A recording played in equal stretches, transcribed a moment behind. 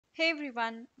Hey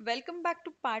everyone, welcome back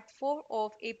to part 4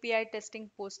 of API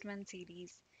testing Postman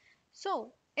series.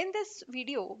 So, in this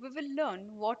video, we will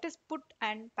learn what is put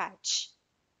and patch.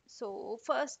 So,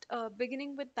 first,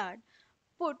 beginning with that,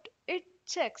 put it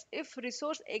checks if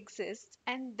resource exists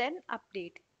and then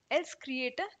update, else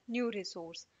create a new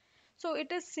resource. So,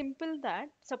 it is simple that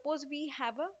suppose we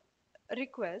have a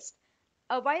request.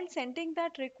 While sending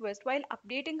that request, while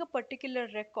updating a particular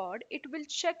record, it will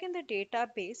check in the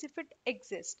database if it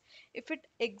exists. If it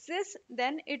exists,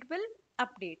 then it will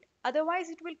update. Otherwise,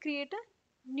 it will create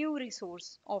a new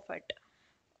resource of it.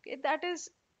 Okay, that is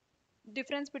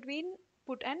difference between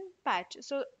put and patch.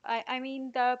 So I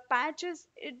mean the patch is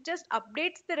it just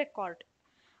updates the record.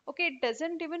 Okay, it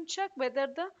doesn't even check whether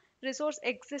the resource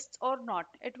exists or not.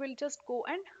 It will just go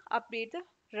and update the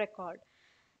record.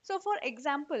 So for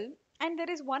example, and there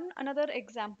is one another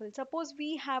example. Suppose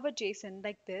we have a JSON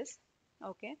like this,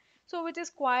 okay? So which is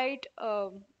quite,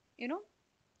 you know,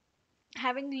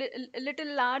 having a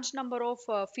little large number of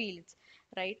fields,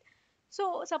 right?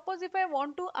 So suppose if I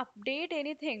want to update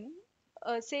anything,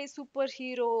 say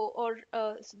superhero or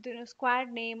squad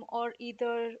name or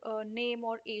either name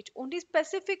or age, only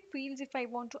specific fields if I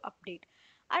want to update.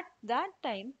 At that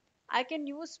time, I can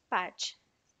use patch.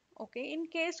 Okay, in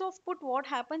case of put, what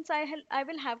happens, I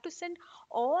will have to send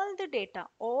all the data,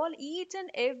 all each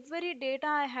and every data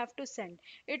I have to send.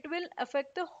 It will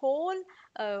affect the whole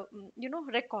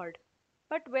record.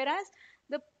 But whereas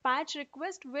the patch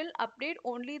request will update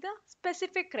only the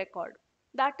specific record.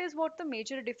 That is what the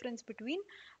major difference between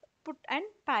put and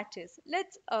patch is.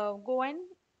 Let's go and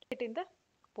it in the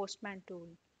postman tool.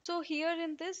 So here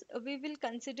in this, we will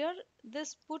consider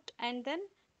this put and then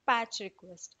patch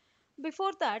request.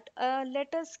 Before that,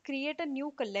 let us create a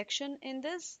new collection in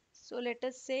this. So let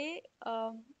us save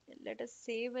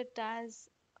it as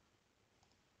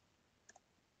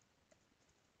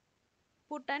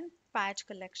put and patch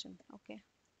collection. Okay,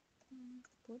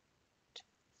 put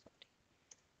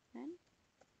and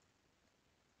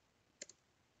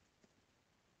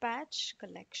patch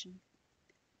collection.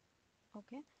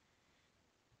 Okay.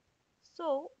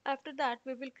 So after that,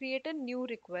 we will create a new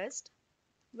request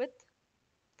with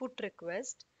put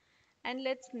request, and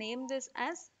let's name this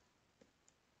as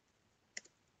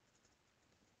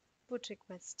put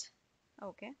request.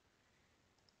 Okay,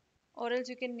 or else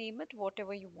you can name it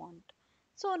whatever you want.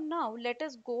 So now let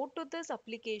us go to this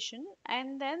application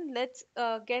and then let's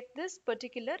get this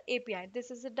particular API. This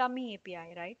is a dummy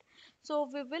API, right? So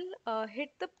we will hit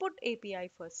the put API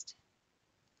first.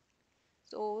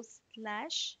 So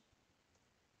slash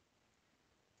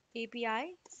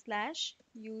API slash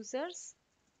users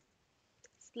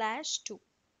slash 2,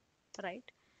 right?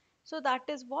 So that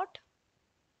is what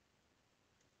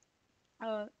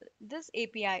this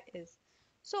API is.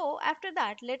 So after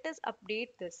that, let us update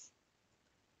this.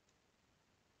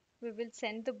 We will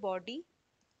send the body.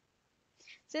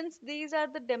 Since these are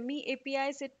the dummy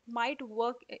APIs, it might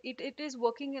work, it is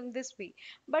working in this way.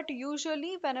 But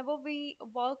usually whenever we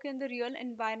work in the real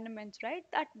environments, right,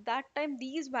 that time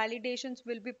these validations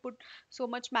will be put so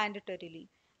much mandatorily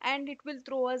and it will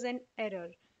throw us an error.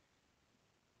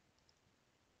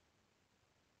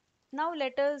 Now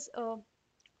let us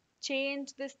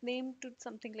change this name to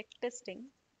something like testing.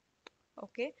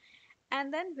 Okay,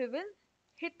 and then we will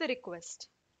hit the request.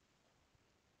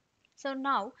 So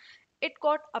now it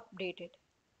got updated,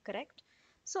 correct?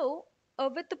 So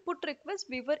with the put request,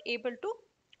 we were able to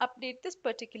update this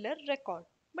particular record.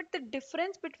 But the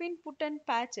difference between put and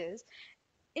patch is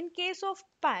in case of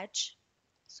patch,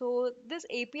 so this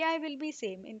API will be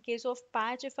same. In case of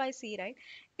patch, if I see right,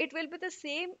 it will be the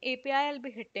same API I'll be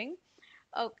hitting.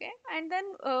 Okay, and then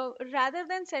rather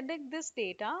than sending this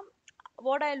data,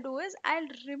 what I'll do is I'll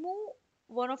remove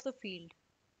one of the field.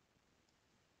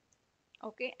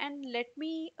 Okay, and let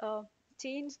me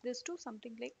change this to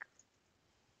something like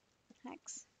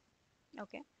hacks.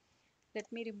 Okay,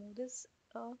 let me remove this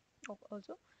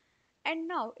also. And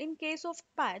now in case of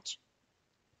patch,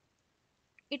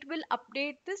 it will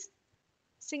update this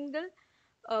single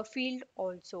field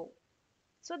also.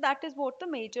 So that is what the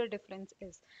major difference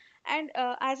is. And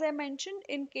as I mentioned,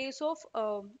 in case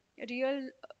of real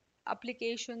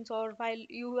applications or while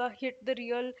you hit the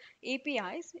real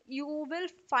APIs, you will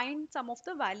find some of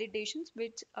the validations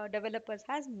which developers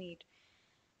has made.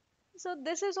 So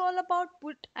this is all about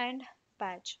put and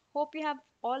patch. Hope you have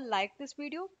all liked this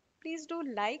video. Please do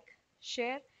like,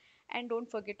 share, and don't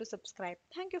forget to subscribe.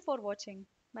 Thank you for watching.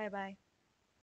 Bye bye.